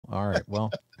All right.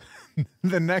 Well,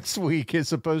 the next week is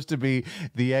supposed to be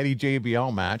the Eddie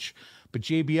JBL match, but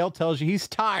JBL tells you he's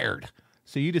tired.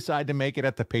 So you decide to make it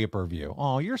at the pay-per-view.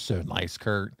 Oh, you're so nice,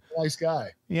 Kurt. Nice guy.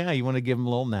 Yeah, you want to give him a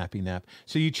little nappy nap.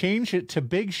 So you change it to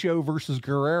Big Show versus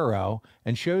Guerrero,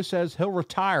 and Show says he'll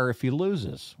retire if he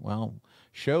loses. Well,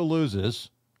 Show loses,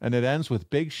 and it ends with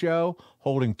Big Show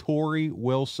holding Torrie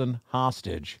Wilson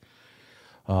hostage.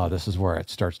 Oh, this is where it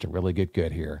starts to really get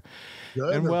good here.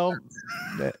 Good. And well,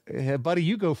 buddy,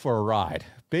 you go for a ride.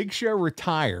 Big Show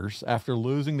retires after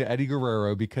losing to Eddie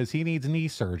Guerrero because he needs knee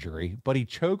surgery, but he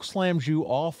choke slams you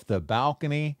off the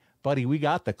balcony. Buddy, we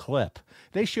got the clip.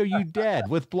 They show you dead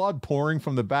with blood pouring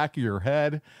from the back of your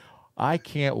head. I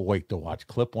can't wait to watch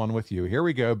clip one with you. Here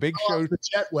we go. Big Show. The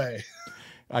jetway.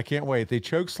 I can't wait. They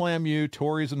choke slam you.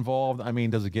 Torrie's involved. I mean,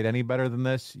 does it get any better than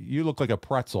this? You look like a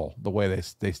pretzel the way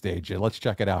they stage it. Let's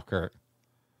check it out, Kurt.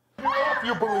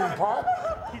 You balloon pop.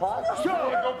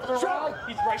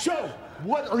 Show,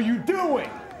 what are you doing?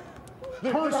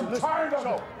 I'm tired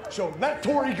of it. Show, let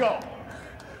Torrie go.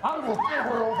 I will get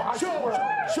her over.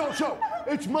 Show.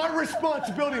 It's my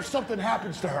responsibility if something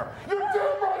happens to her. You're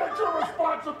damn right it's your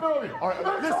responsibility. All right,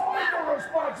 it's all your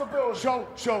responsibility.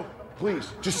 Show, please,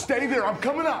 just stay there. I'm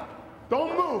coming up.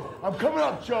 Don't move. I'm coming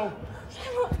up, Show.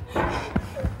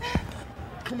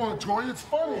 Come on, Torrie, it's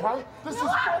funny, huh? This is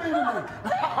funny to me.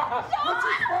 This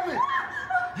is funny.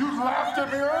 You laughed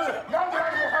at me earlier. Now that I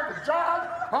don't have a job,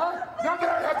 huh? Now that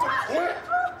I have to quit.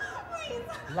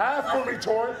 Laugh for me,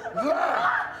 Torrie.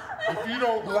 Laugh. If you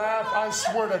don't laugh, I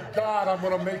swear to God, I'm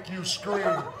gonna make you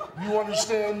scream. You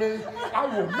understand me? I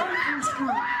will make you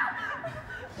scream.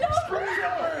 Scream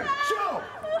at me. Show,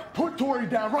 put Torrie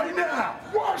down right now.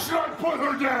 Why should I put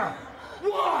her down?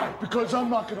 Why? Because I'm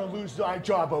not gonna lose my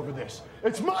job over this.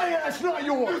 It's my ass, not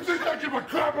yours. You think I give a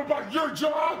crap about your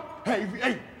job? Hey,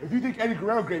 if you think Eddie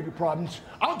Guerrero gave you problems,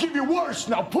 I'll give you worse.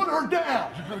 Now put her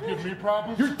down. You're gonna give me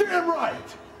problems? You're damn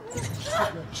right.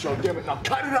 Show, damn it, now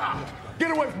cut it out. Get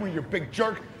away from me, you big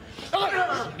jerk.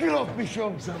 Get off me,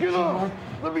 Show. Get off.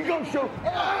 Let me go, Show.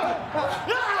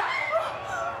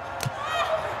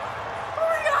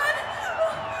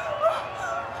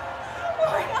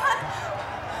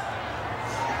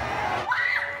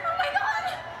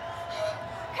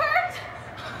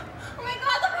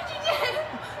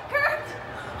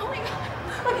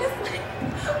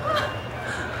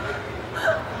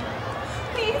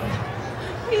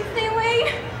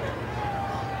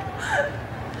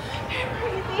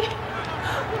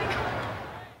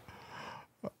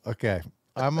 Okay.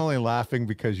 I'm only laughing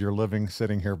because you're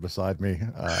sitting here beside me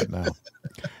now.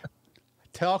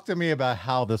 Talk to me about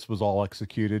how this was all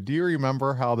executed. Do you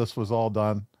remember how this was all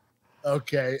done?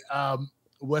 Okay.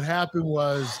 What happened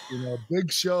was,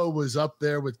 Big Show was up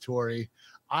there with Torrie.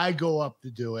 I go up to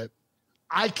do it.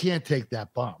 I can't take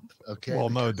that bump. Okay. Well,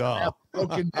 no duh.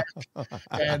 Broken neck.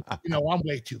 And, I'm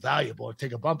way too valuable to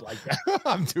take a bump like that.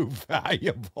 I'm too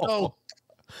valuable. So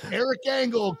Eric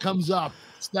Angle comes up,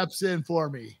 steps in for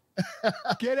me.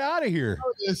 Get out of here.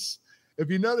 If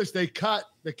you notice, they cut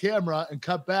the camera and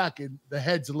cut back, and the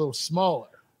head's a little smaller.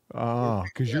 Oh,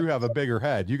 because you have a bigger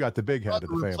head. You got the big head of the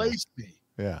family. Replaced me.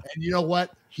 Yeah. And you know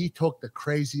what? He took the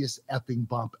craziest effing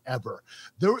bump ever.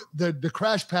 The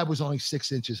crash pad was only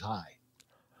 6 inches high.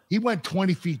 He went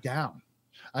 20 feet down.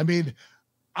 I mean,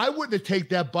 I wouldn't have taken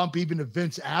that bump even if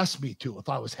Vince asked me to if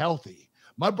I was healthy.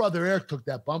 My brother Eric took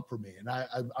that bump for me, and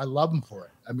I love him for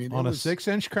it. I mean, on a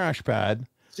 6-inch crash pad.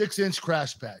 6-inch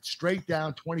crash pad, straight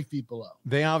down, 20 feet below.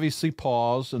 They obviously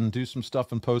pause and do some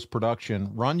stuff in post-production,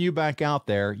 run you back out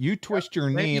there. You twist your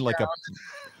knee like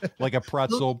a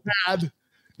pretzel.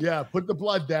 Yeah, put the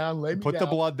blood down. Put the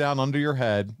blood down under your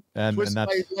head. And twist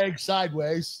that's my leg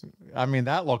sideways. I mean,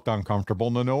 that looked uncomfortable.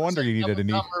 No wonder you needed a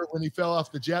knee. When he fell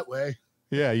off the jetway.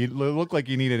 Yeah, you look like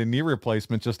you needed a knee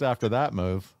replacement just after that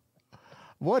move.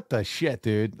 What the shit,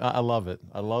 dude? I love it.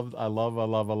 I love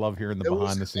hearing the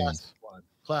behind the scenes.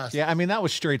 Classic. Yeah, I mean, that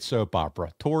was straight soap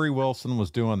opera. Torrie Wilson was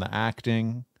doing the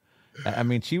acting. I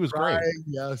mean, she was great.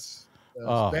 Yes.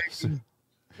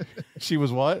 She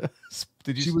was what?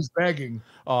 She was begging.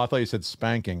 Oh, I thought you said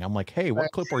spanking. I'm like, hey,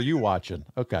 what clip are you watching?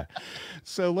 Okay.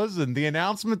 So listen, the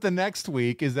announcement the next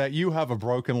week is that you have a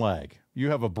broken leg. You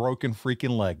have a broken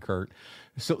freaking leg, Kurt.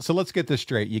 So let's get this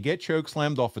straight. You get choke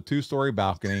slammed off a 2-story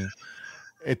balcony.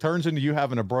 It turns into you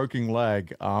having a broken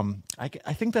leg. I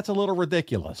think that's a little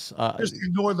ridiculous. Just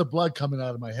ignore the blood coming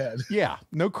out of my head. Yeah,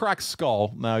 no cracked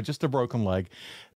skull. No, just a broken leg.